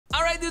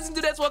dudes and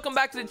dudettes, welcome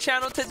back to the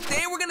channel.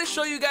 Today we're gonna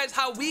show you guys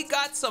how we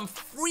got some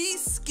free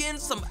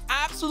skins, some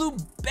absolute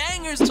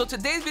bangers. So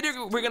today's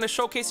video we're gonna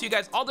showcase you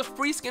guys all the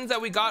free skins that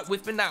we got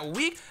within that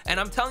week, and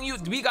I'm telling you,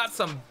 we got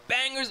some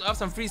bangers of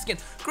some free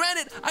skins.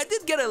 Granted, I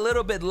did get a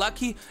little bit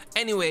lucky.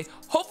 Anyway,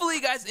 hopefully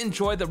you guys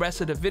enjoy the rest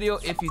of the video.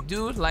 If you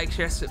do, like,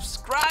 share,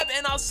 subscribe,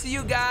 and I'll see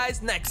you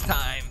guys next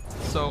time.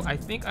 So I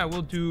think I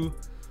will do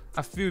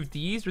a few of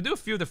these. We'll do a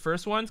few of the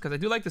first ones because I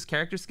do like this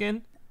character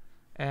skin,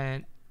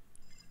 and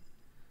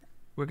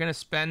we're gonna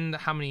spend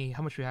how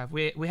much we have.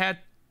 We had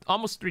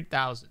almost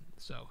 3,000,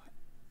 so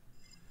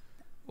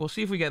we'll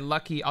see if we get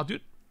lucky. I'll do.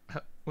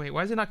 Wait,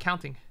 why is it not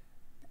counting?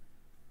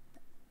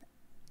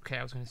 Okay,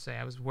 I was gonna say,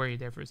 I was worried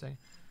there for a second.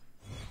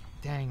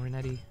 Dang,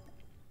 Renetti.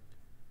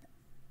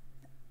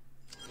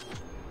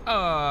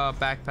 Oh,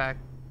 backpack,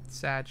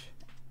 Sag.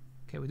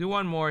 Okay, we'll do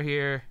one more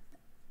here.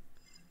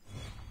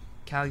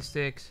 Cali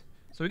sticks.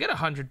 So we get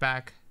 100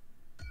 back.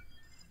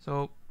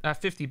 So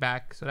 50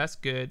 back. So that's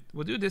good.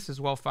 We'll do this as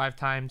well 5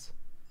 times.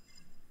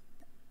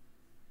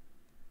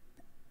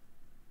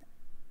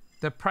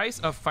 The price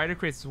of fighter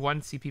crates is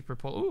 1 CP per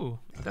pull. Ooh,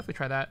 I'll definitely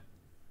try that.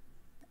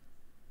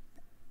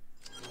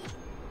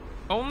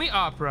 Only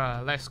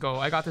opera. Let's go.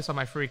 I got this on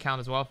my free account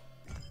as well.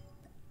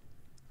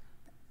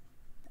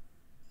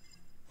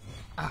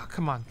 Ah,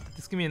 come on.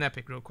 Just give me an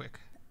epic real quick.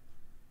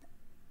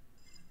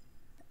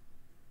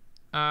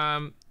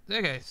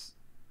 Okay.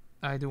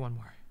 I do one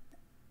more.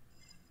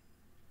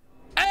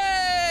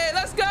 Hey,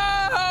 let's go!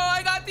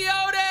 I got the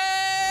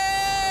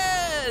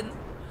Odin!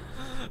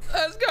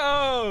 Let's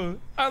go!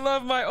 I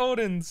love my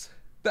Odins.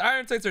 The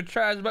iron sights are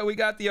trash, but we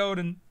got the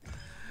Odin.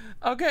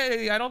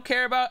 Okay, I don't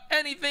care about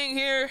anything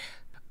here.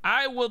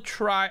 I will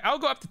try. I'll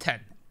go up to 10.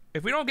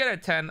 If we don't get a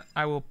 10,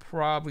 I will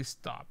probably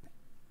stop.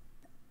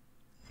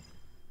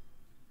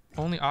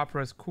 Only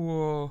opera is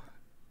cool,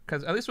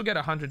 because at least we'll get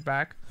 100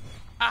 back.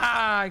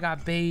 Ah, I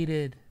got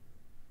baited.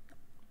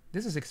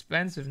 This is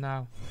expensive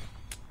now.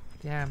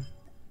 Damn.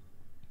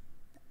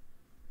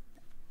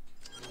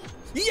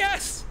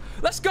 Yes!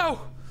 Let's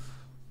go!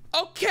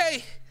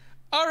 Okay.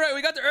 All right,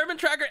 we got the Urban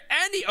Tracker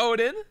and the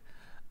Odin.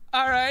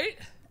 All right.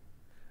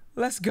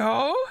 Let's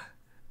go.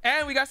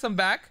 And we got some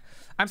back.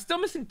 I'm still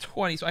missing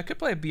 20, so I could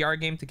play a BR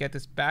game to get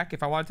this back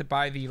if I wanted to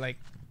buy the, like,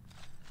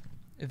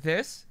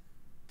 this,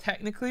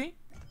 technically.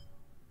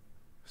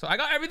 So I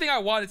got everything I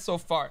wanted so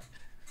far.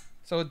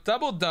 So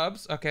double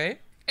dubs, okay.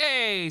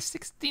 Hey,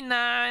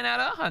 69 out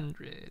of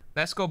 100.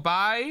 Let's go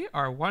buy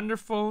our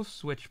wonderful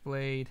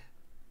Switchblade.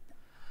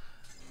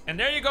 And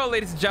there you go,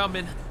 ladies and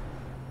gentlemen.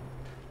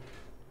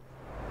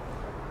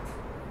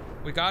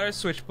 We got our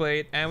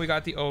Switchblade, and we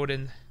got the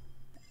Odin.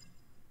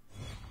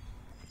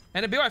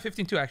 And a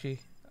BY-15 too,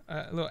 actually.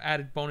 A little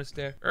added bonus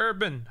there.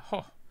 Urban.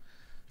 Oh,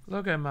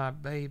 look at my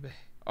baby.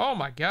 Oh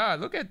my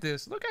god, look at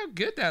this. Look how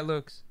good that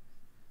looks.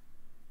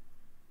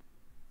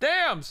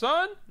 Damn,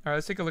 son. All right,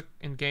 let's take a look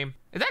in game.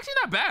 It's actually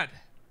not bad.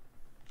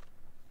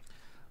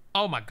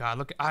 Oh my god,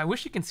 look. I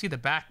wish you can see the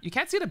back. You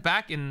can't see the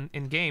back in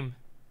game.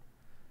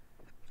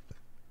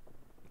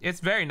 It's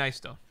very nice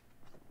though.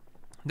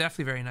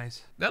 Definitely very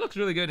nice. That looks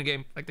really good in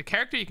game. Like the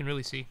character you can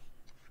really see.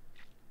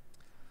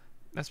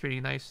 That's pretty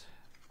nice.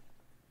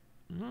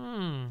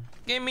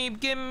 Gimme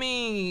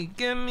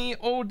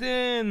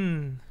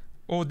Odin.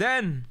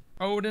 Odin.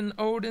 Odin.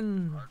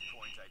 Hardpoint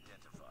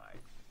identified.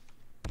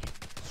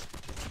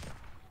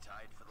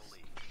 Tied for the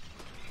lead.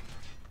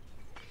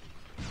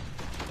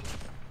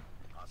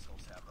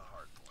 Hostiles have the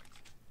hardpoint.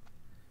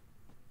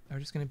 Are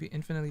we just gonna be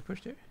infinitely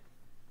pushed here?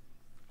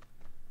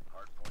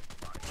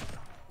 Hardpoint locked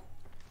down.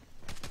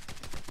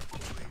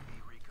 UAV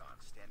recon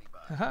standing by.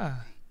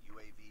 Haha.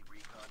 UAV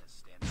recon is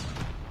standing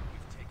by.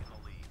 We've taken the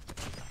lead.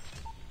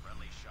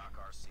 Friendly shock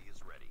RC is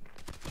ready.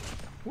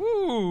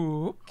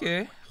 Woo,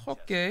 okay.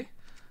 Okay.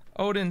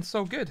 Odin,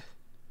 so good.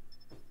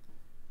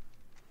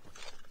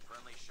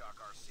 Friendly shock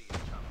RC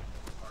is coming.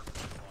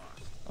 Hardpoint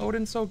lost.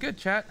 Odin, so good,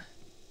 chat.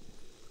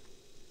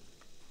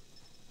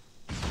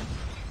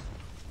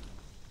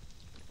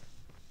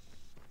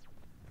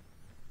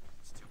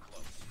 It's too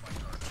close. Fight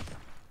harder.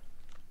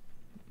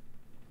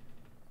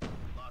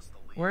 Lost the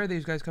lead. Where are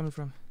these guys coming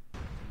from?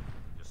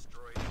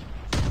 Destroyed.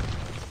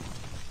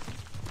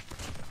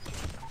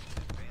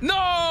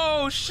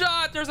 No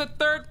shot! There's a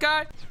third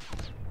guy.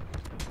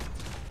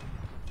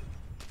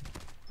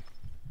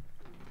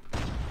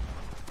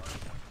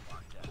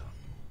 Locked down.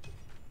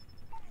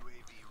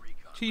 UAV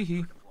recon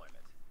Cheehy.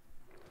 deployment.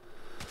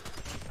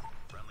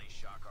 Friendly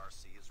shock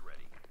RC is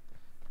ready.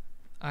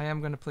 I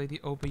am gonna play the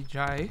OBJ.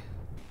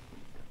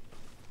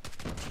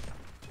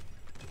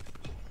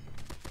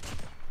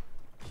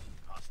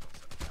 Hostiles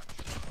have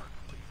captured the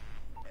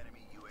hardpoint.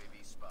 Enemy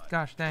UAV spotted.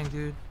 Gosh dang,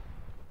 dude.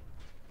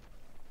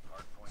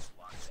 Hardpoint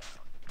locked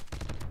down.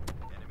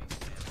 Enemy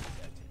stand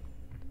detected.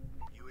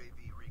 UAV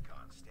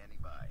recon standing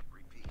by.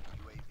 Repeat,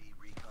 UAV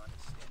recon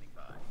is standing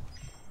by.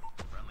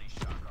 Friendly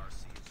shock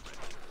RC is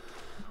ready.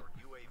 Our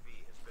UAV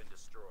has been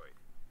destroyed.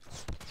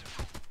 Close.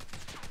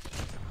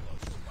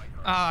 Fight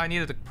hard. Ah, I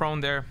needed the prone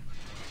there.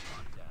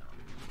 Locked down.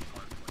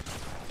 Hardpoint.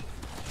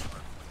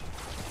 Hardpoint.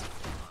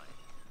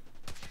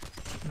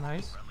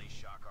 Nice. Friendly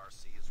shock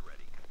RC is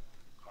ready.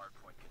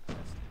 Hardpoint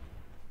contested.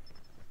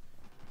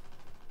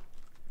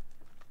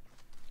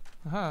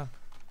 Uh-huh.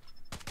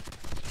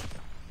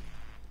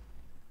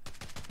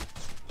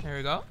 There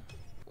we go.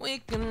 We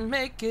can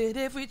make it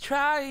if we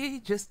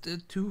try, just the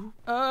two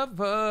of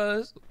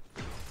us.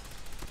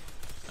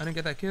 I didn't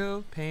get that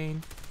kill.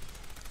 Pain.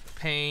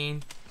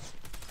 Pain.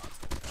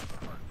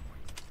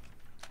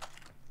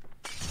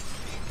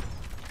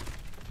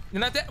 You're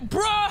not that,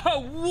 bro.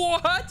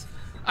 What?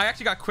 I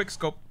actually got quick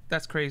scope.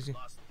 That's crazy.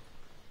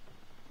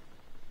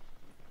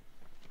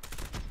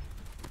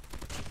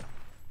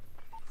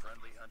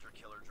 Friendly hunter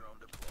killer drone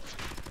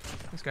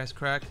deployed. This guy's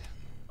cracked.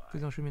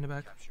 Please don't shoot me in the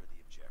back. Capture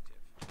the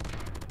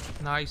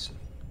objective. Nice.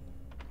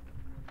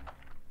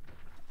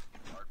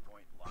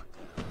 Hardpoint locked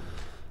down.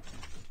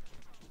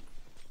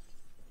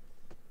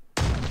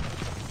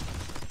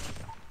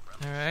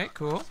 All right,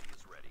 cool. RC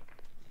is ready.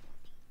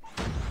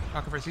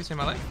 Rocking for a C, save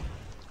my life.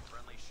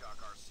 Friendly shock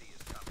RC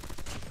is coming.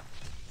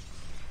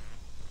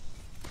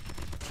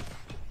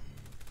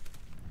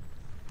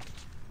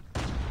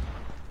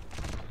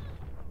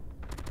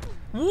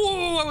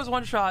 Whoa, I was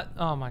one shot.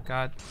 Oh my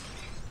god.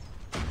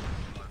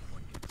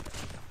 Hardpoint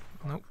contested.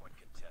 Nope. Hardpoint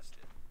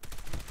contested.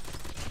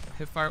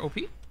 Hipfire OP.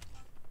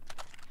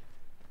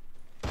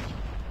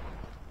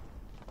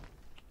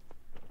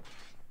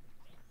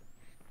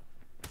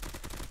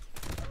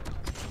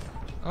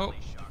 Oh,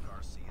 Shock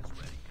RC is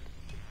ready.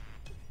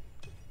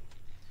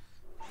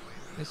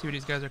 let's see where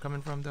these guys are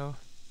coming from though.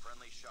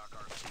 Friendly shock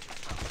RC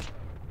is coming.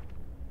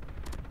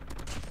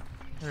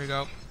 There we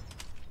go.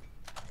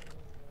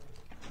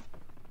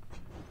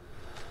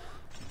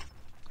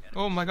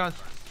 Oh my god.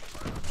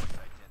 Hardpoint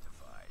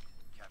identified.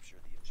 Capture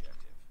the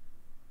objective.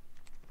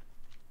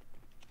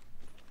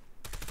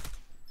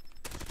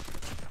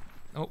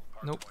 Nope,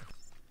 nope.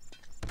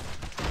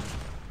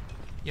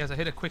 Yes, I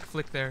hit a quick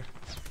flick there.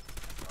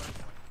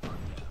 Hardpoint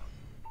locked down.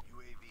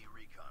 UAV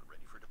recon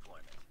ready for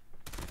deployment.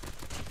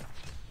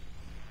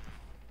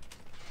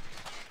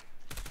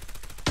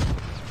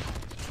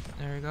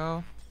 There we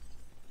go.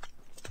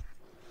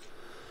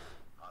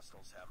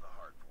 Hostiles have the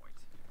hardpoint.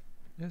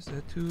 Just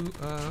the two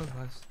of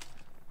us.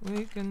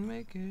 We can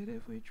make it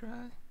if we try.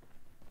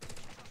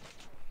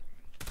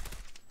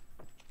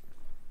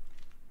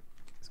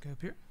 Let's go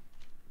up here.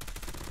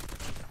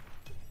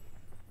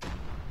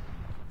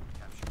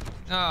 Capture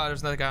Oh,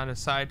 there's another guy on the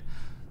side.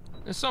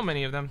 There's so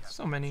many of them.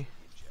 So many.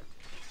 the objective.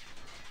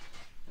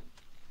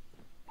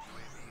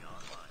 UAV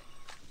online.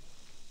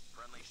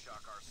 Friendly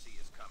shock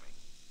RC is coming.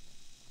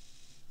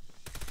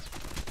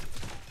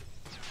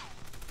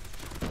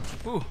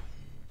 Ooh.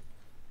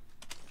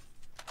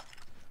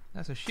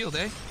 That's a shield,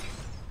 eh?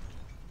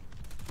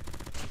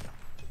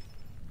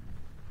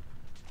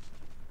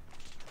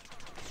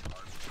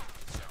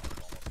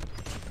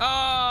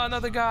 Oh,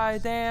 another guy.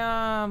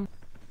 Damn.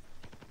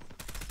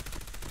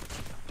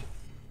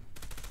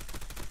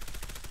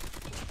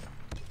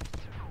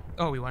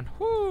 Oh, we won.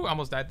 Whoo,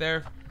 almost died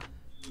there.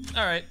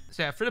 All right.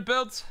 So yeah, for the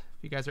builds,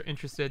 if you guys are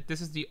interested,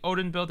 this is the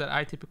Odin build that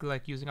I typically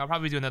like using. I'll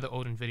probably do another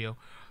Odin video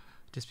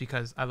just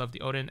because I love the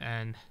Odin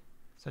and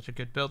such a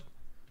good build.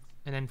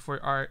 And then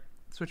for our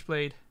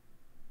Switchblade,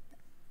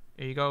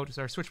 there you go. Just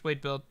our Switchblade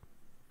build.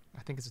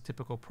 I think it's a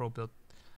typical pro build.